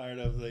little tired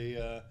of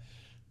the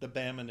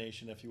Bama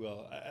Nation, if you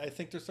will. I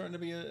think there's starting to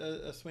be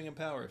a swing in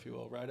power, if you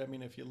will, right? I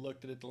mean, if you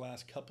looked at it the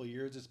last couple of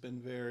years, it's been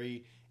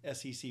very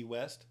SEC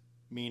West,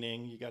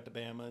 meaning you got the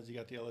Bamas, you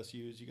got the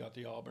LSUs, you got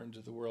the Auburns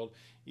of the world,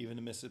 even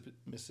the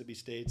Mississippi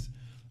States.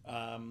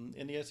 And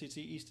the SEC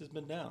East has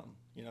been down.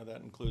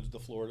 That includes the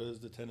Floridas,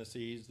 the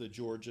Tennessees, the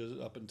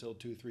Georgias up until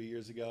 2-3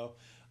 years ago.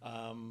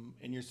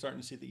 And you're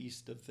starting to see the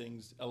East of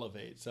things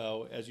elevate.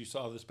 So as you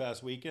saw this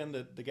past weekend,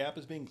 the gap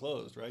is being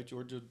closed, right?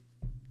 Georgia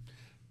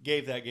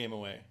gave that game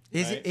away.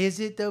 Is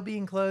it though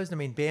being closed? I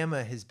mean,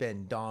 Bama has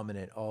been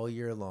dominant all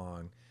year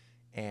long.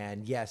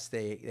 And yes,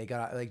 they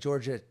got, like,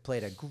 Georgia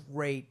played a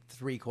great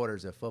 3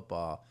 quarters of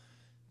football,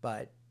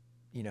 but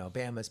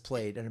Bama's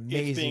played an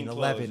amazing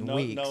 11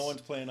 weeks. No one's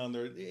playing on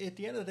their. At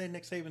the end of the day,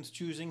 Nick Saban's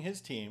choosing his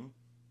team.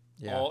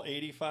 Yeah. All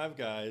 85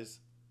 guys.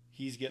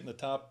 He's getting the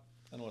top.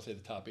 I don't want to say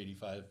the top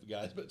 85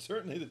 guys, but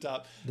certainly the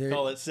top.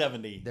 Call it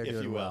 70,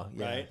 if you will. Well.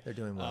 Yeah, right? They're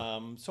doing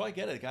well. So I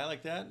get it. A guy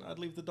like that, I'd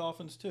leave the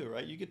Dolphins too,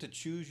 right? You get to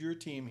choose your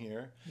team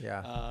here.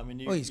 Yeah.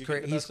 And he's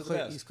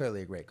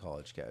clearly a great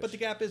college coach. But the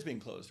gap is being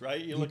closed,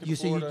 right? You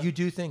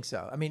do think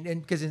so? I mean,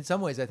 because in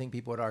some ways, I think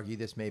people would argue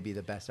this may be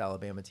the best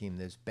Alabama team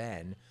there's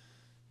been,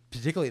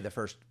 particularly the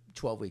first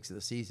 12 weeks of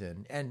the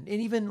season. And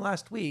even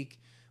last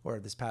week, or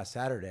this past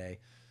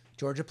Saturday,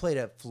 Georgia played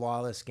a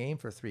flawless game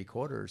for 3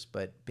 quarters,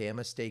 but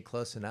Bama stayed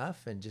close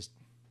enough and just,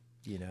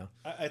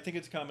 I think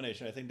it's a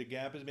combination. I think the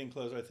gap is being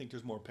closed. I think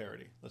there's more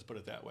parity. Let's put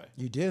it that way.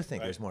 You do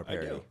think there's more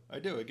parity? I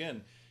do.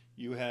 Again,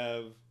 you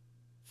have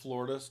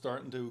Florida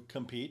starting to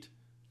compete.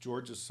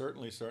 Georgia's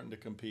certainly starting to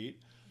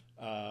compete.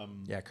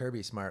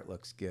 Kirby Smart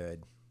looks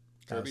good.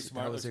 Kirby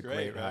Smart looks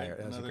great, right? Hire.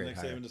 Another Nick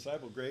Saban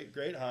disciple.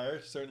 Great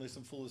hire. Certainly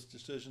some foolish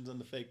decisions on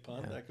the fake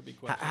punt. Yeah. That could be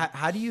quite.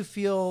 How do you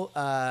feel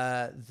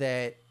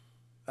that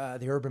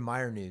the Urban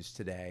Meyer news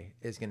today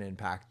is going to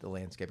impact the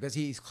landscape? Because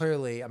he's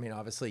clearly, I mean,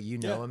 obviously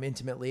him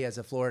intimately as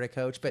a Florida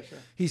coach, but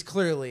he's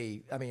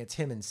clearly, I mean, it's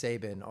him and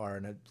Saban are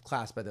in a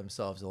class by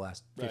themselves the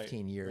last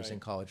 15 years in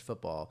college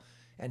football,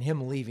 and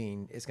him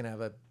leaving is going to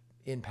have an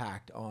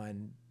impact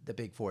on the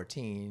Big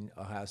 14,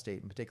 Ohio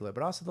State in particular,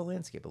 but also the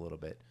landscape a little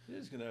bit. It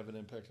is going to have an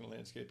impact on the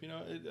landscape.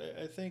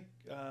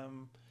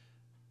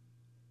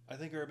 I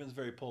think Urban's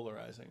very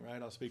polarizing,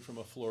 right? I'll speak from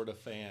a Florida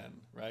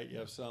fan, right? You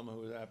have some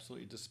who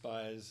absolutely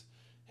despise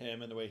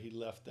him and the way he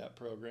left that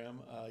program.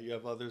 You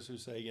have others who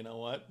say, you know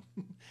what,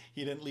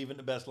 he didn't leave in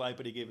the best light,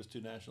 but he gave us 2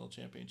 national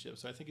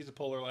championships. So I think he's a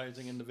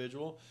polarizing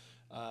individual.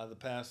 The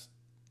past,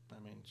 I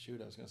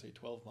was going to say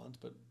 12 months,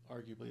 but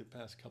arguably the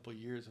past couple of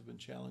years have been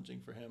challenging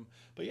for him.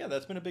 But yeah,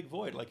 that's been a big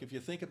void. Like if you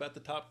think about the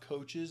top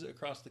coaches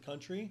across the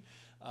country,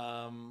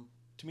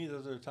 to me,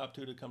 those are the top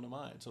 2 to come to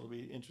mind. So it'll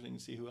be interesting to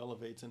see who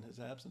elevates in his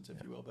absence,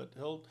 if you will. But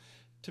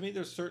to me,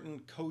 there's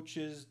certain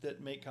coaches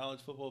that make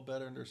college football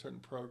better, and there's certain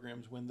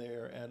programs when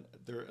they're at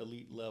their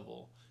elite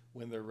level,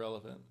 when they're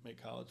relevant,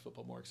 make college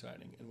football more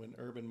exciting. And when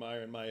Urban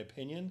Meyer, in my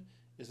opinion,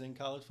 is in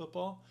college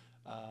football,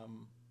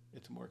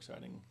 it's a more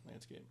exciting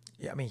landscape.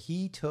 Yeah, I mean,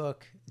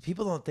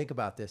 people don't think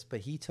about this, but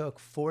he took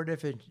 4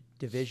 different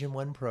Division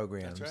I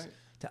programs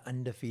to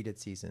undefeated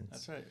seasons.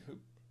 That's right.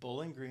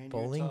 Bowling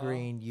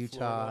Green,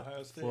 Utah,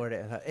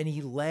 Florida, and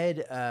he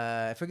led.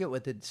 I forget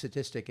what the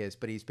statistic is,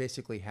 but he's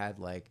basically had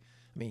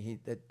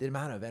the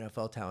amount of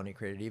NFL talent he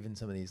created, even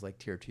some of these like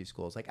tier 2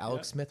 schools, like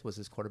Alex Smith was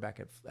his quarterback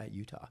at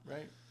Utah.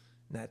 Right.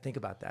 Now think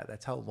about that.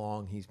 That's how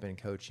long he's been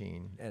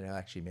coaching, and it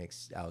actually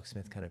makes Alex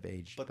Smith kind of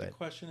aged. But the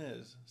question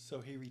is, so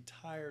he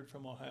retired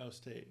from Ohio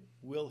State.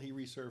 Will he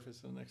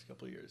resurface in the next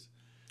couple of years?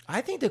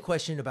 I think the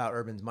question about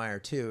Urban Meyer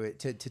too,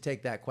 to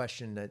take that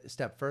question a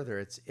step further,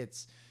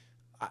 it's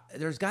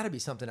there's got to be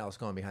something else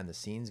going behind the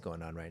scenes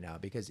going on right now,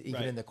 because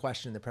even in the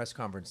question in the press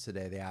conference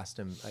today, they asked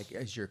him, like,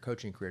 is your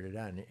coaching career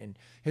done? And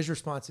his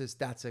response is,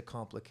 that's a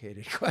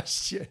complicated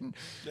question.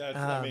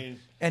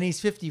 And he's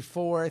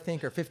 54, I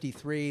think, or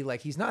 53.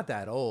 Like, he's not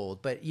that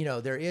old, but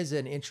there is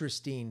an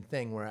interesting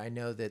thing where I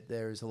know that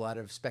there's a lot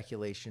of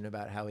speculation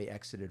about how he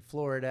exited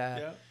Florida.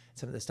 Yeah.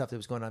 Some of the stuff that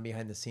was going on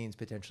behind the scenes,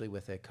 potentially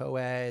with a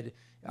co-ed.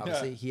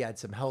 Obviously, he had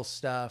some health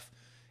stuff.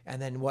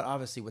 And then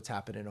what's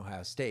happened in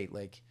Ohio State.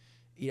 Like,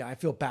 I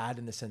feel bad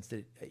in the sense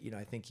that,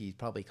 I think he's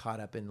probably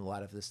caught up in a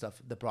lot of the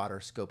stuff, the broader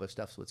scope of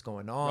stuff, what's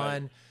going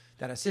on. Right.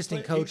 That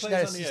assistant coach. He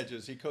plays on the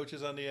edges. He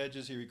coaches on the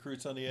edges. He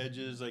recruits on the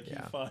edges. Like, he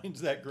finds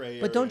that gray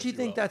area. But don't you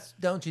think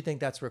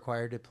that's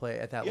required to play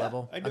at that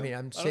level? I do.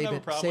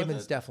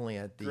 Saban's definitely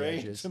at the gray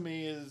edges. To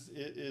me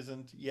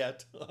isn't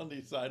yet on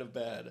the side of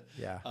bad.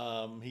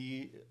 Yeah.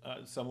 He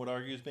some would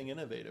argue is being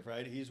innovative,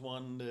 right? He's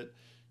one that,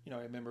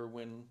 I remember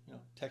when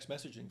text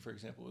messaging, for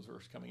example, was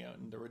first coming out,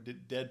 and there were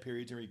dead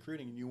periods in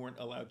recruiting, and you weren't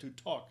allowed to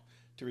talk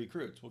to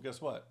recruits. Well,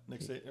 guess what?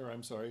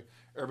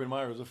 Urban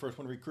Meyer was the first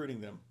one recruiting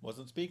them.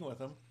 Wasn't speaking with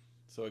them.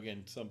 So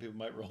again, some people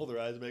might roll their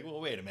eyes and be like,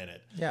 well, wait a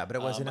minute. Yeah, but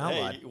it wasn't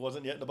outlawed. It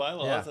wasn't yet in the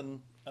bylaws.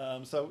 Yeah.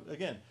 And so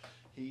again,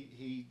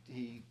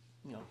 he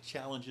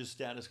challenges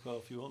status quo,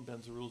 if you will, and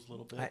bends the rules a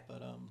little bit.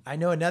 I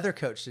know another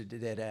coach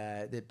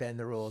that bend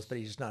the rules, but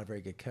he's just not a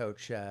very good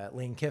coach,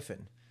 Lane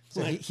Kiffin.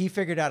 So he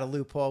figured out a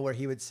loophole where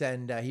he would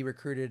he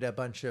recruited a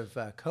bunch of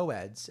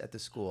co-eds at the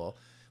school,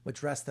 would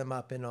dress them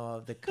up in all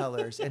the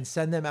colors and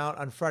send them out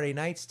on Friday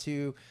nights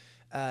to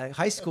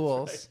high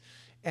schools.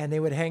 And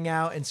they would hang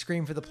out and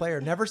scream for the player.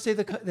 Never say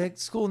the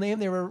school name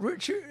they were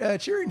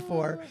cheering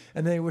for.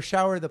 And they would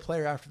shower the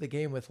player after the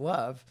game with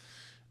love.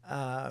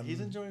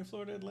 He's enjoying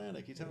Florida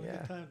Atlantic. He's having a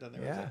good time down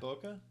there. Yeah. Is that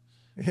Boca?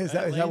 Is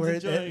that where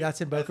that's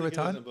in Boca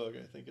Raton? I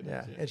think it is.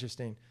 Yeah,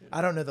 interesting. Yeah.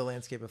 I don't know the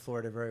landscape of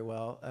Florida very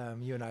well.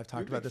 You and I have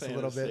talked about this a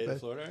little bit. But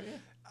Florida, aren't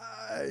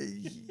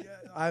you?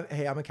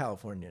 I'm a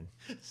Californian,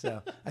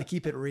 so I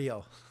keep it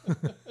real.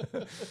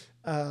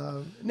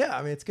 No,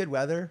 I mean, it's good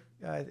weather.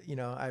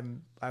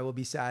 I will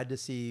be sad to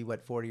see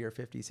 40 or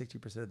 50,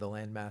 60% of the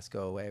land mass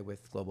go away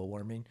with global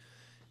warming.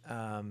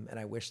 And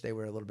I wish they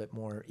were a little bit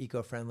more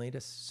eco-friendly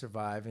to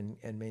survive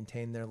and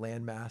maintain their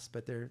land mass,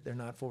 but they're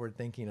not forward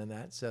thinking on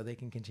that, so they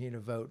can continue to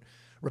vote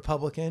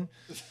Republican.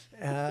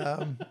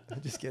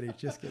 Just kidding.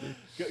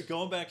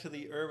 Going back to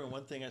the urban,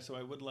 one thing,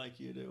 I would like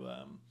you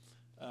to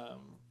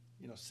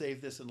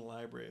save this in the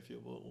library, if you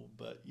will.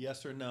 But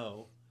yes or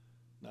no,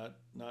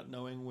 not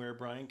knowing where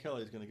Brian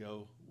Kelly is going to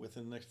go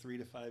within the next 3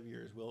 to 5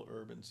 years, will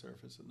Urban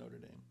surface at Notre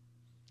Dame?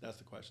 That's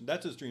the question.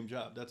 That's his dream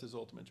job. That's his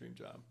ultimate dream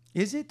job.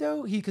 Is it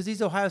though? Because he's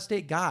an Ohio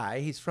State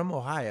guy. He's from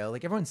Ohio.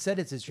 Like, everyone said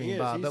it's his dream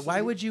job, but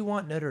why would you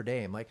want Notre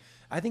Dame? Like,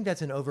 I think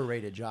that's an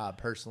overrated job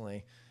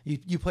personally.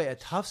 You play a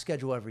tough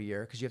schedule every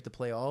year because you have to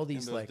play all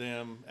these and those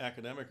damn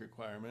academic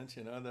requirements.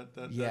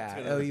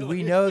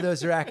 We know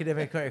those are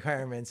academic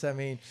requirements. I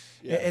mean,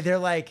 they're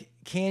like,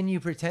 can you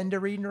pretend to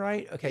read and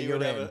write? Okay, he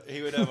would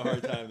have a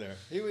hard time there.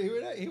 He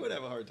would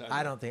have a hard time.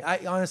 I don't think.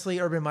 Honestly,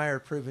 Urban Meyer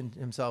proven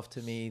himself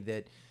to me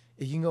that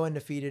if you can go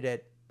undefeated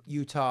at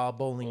Utah,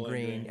 Bowling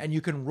Green, and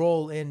you can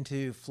roll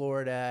into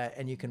Florida,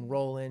 and you can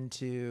roll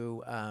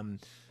into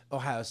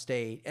Ohio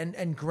State,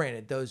 and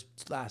granted, those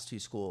last two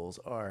schools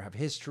have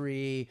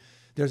history.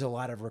 There's a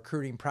lot of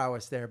recruiting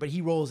prowess there, but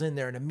he rolls in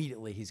there and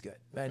immediately he's good.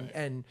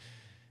 And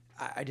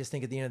I just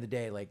think at the end of the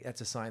day, like, that's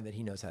a sign that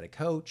he knows how to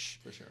coach.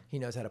 For sure. He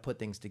knows how to put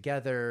things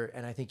together,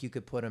 and I think you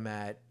could put him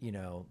at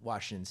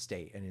Washington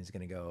State, and he's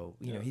going to go.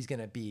 He's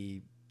going to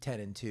be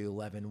 10-2,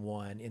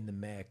 11-1 in the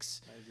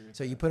mix.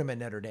 So you put him at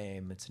Notre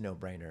Dame, it's a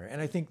no-brainer.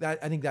 And I think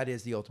that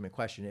is the ultimate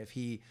question. If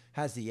he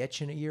has the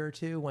itch in a year or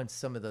two, once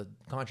some of the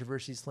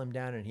controversies slim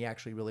down and he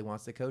actually really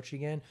wants to coach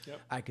again,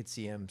 I could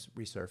see him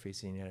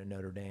resurfacing at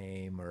Notre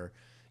Dame or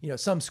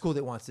some school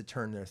that wants to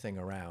turn their thing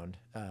around.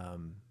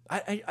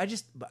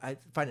 I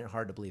find it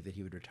hard to believe that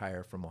he would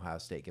retire from Ohio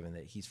State, given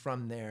that he's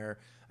from there.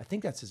 I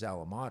think that's his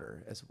alma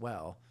mater as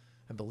well.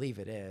 I believe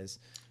it is.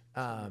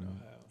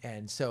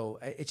 And so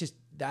it's just,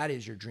 that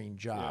is your dream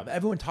job. Yeah.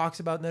 Everyone talks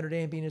about Notre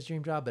Dame being his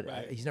dream job,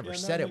 but he's never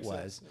said it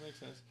was. That makes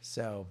sense.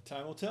 So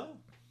time will tell.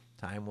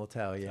 Time will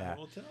tell. Yeah. Time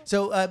will tell.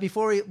 So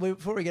before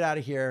we get out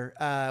of here,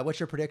 what's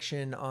your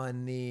prediction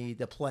on the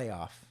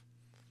playoff?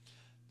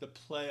 The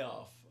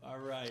playoff. All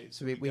right.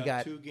 So we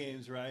got 2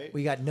 games, right?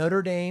 We got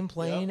Notre Dame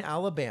playing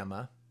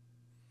Alabama,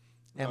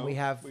 and we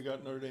got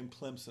Notre Dame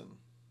Clemson.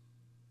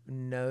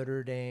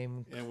 Notre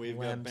Dame, and we've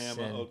got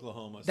Bama,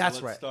 Oklahoma. So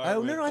that's right.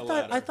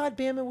 I thought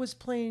Bama was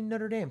playing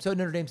Notre Dame. So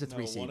Notre Dame's a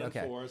 3 seed. 1 and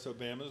 4. So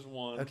Bama's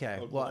 1. Okay.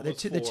 Oklahoma's Well, the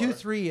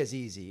 2-3 is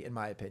easy in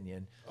my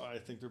opinion. Oh, I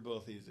think they're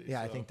both easy.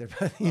 Yeah, so I think they're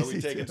both easy. Are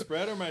we taking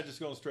spread, or am I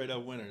just going straight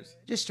up winners?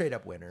 Just straight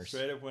up winners.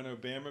 Straight up winner.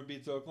 Bama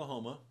beats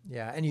Oklahoma.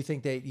 Yeah, and you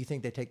think they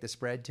take the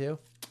spread too?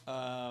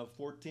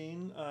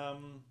 14.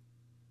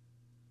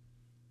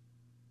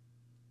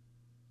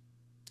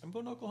 I'm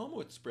going Oklahoma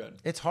with spread.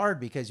 It's hard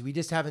because we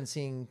just haven't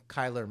seen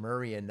Kyler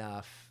Murray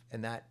enough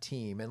in that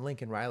team, and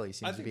Lincoln Riley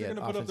seems to be an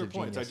offensive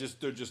genius.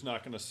 They're just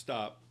not going to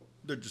stop.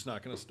 They're just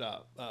not going to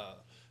stop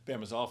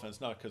Bama's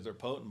offense, not because they're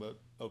potent, but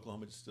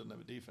Oklahoma just doesn't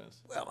have a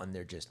defense. Well, and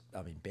they're just,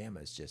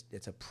 Bama's just,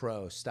 it's a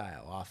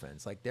pro-style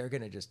offense. Like, they're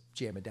going to just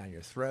jam it down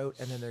your throat,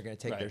 and then they're going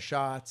to take their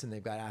shots, and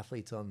they've got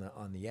athletes on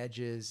the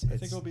edges. I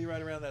think it'll be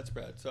right around that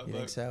spread. So, you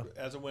think so?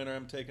 As a winner,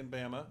 I'm taking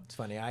Bama. It's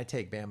funny. I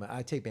take Bama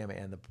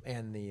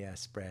and the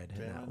spread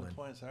in Bama that and one. the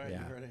points. All right, you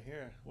heard it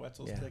here.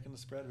 Wetzel's taking the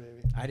spread,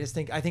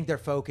 baby. I think they're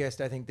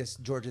focused. I think this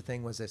Georgia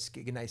thing was a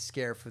nice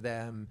scare for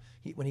them.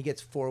 When he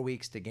gets 4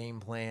 weeks to game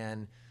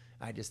plan,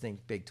 I just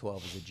think Big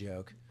 12 is a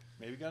joke.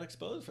 Maybe got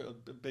exposed for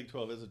Big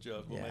 12 is a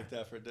joke. We'll make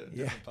that for a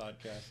different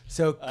podcast.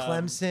 So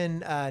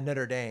Clemson,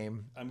 Notre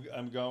Dame.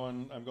 I'm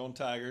going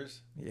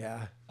Tigers.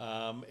 Yeah.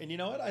 And you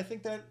know what? I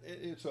think that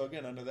so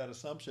again under that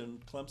assumption,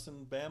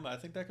 Clemson, Bama. I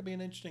think that could be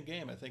an interesting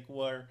game. I think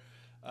where.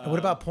 What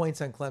about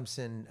points on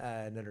Clemson,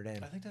 Notre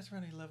Dame? I think that's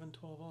around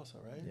 11-12 also,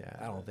 right? Yeah,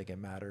 I don't think it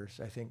matters.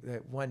 I think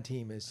that one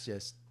team is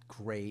just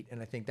great, and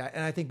I think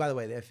by the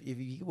way, if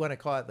you want to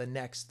call it the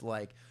next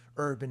like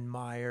Urban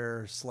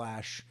Meyer /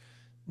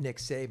 Nick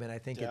Saban, I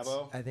think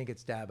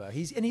it's Dabo.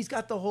 He's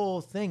got the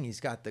whole thing. He's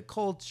got the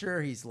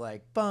culture. He's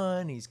like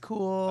fun. He's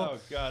cool. Oh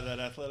God, that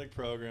athletic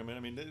program. And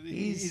I mean,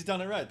 he's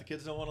done it right. The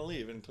kids don't want to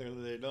leave, and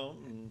clearly they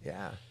don't. And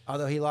yeah.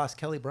 Although he lost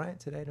Kelly Bryant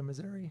today to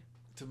Missouri.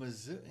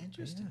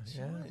 Interesting choice.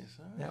 Yeah. All right.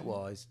 Yeah,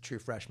 well, he's a true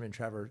freshman,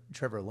 Trevor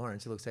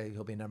Lawrence. It looks like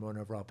he'll be #1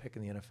 overall pick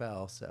in the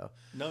NFL. So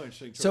no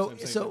interesting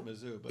choice. So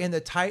Mizzou, but. in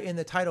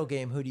the title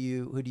game, who do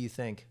you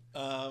think?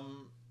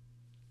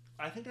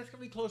 I think that's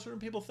gonna be closer than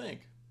people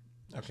think.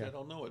 Actually, Okay. I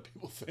don't know what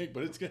people think,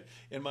 but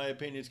in my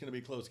opinion, it's going to be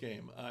a close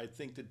game. I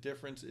think the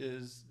difference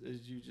is,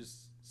 as you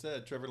just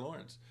said, Trevor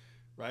Lawrence,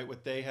 right?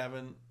 What they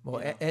haven't.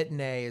 Well,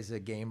 Etnay is a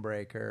game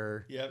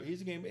breaker. Yeah,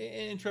 he's a game,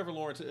 and Trevor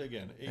Lawrence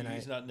again.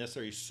 He's not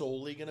necessarily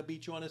solely going to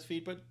beat you on his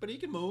feet, but he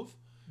can move.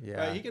 Yeah,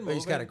 right? He can move. But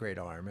he's got a great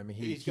arm. I mean,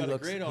 he's got a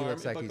great arm.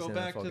 Looks like but he's go an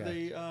back NFL to guy.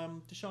 the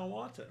Deshaun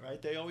Watson,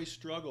 right? They always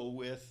struggle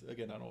with.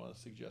 Again, I don't want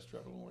to suggest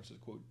Trevor Lawrence is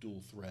quote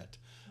dual threat,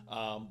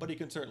 but he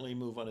can certainly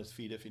move on his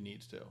feet if he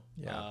needs to.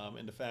 Yeah.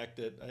 And the fact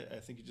that I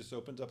think he just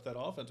opens up that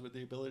offense with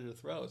the ability to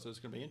throw, so it's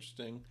going to be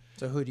interesting.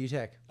 So who do you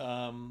take?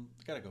 Got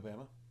to go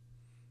Bama.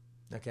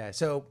 Okay,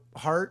 so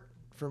heart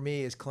for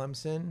me is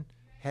Clemson.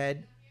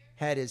 Head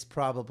is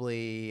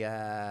probably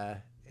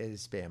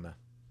is Bama.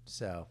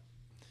 So.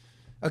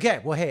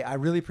 Okay, well, hey, I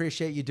really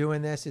appreciate you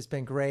doing this. It's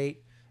been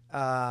great,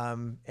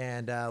 and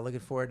looking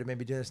forward to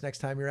maybe doing this next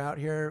time you're out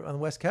here on the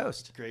West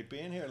Coast. Great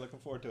being here. Looking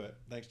forward to it.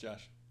 Thanks,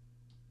 Josh.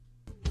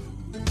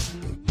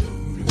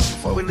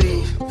 Before we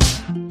leave, let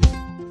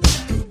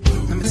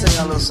me tell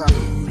y'all a little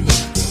something.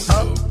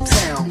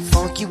 Uptown,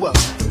 funk you up.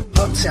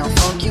 Uptown,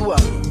 funk you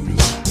up.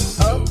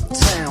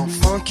 Uptown,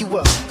 funk you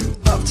up.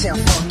 Uptown,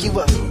 funk you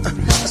up.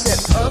 I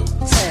said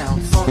uptown,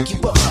 funk you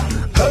up.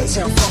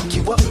 Uptown, funk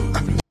you up.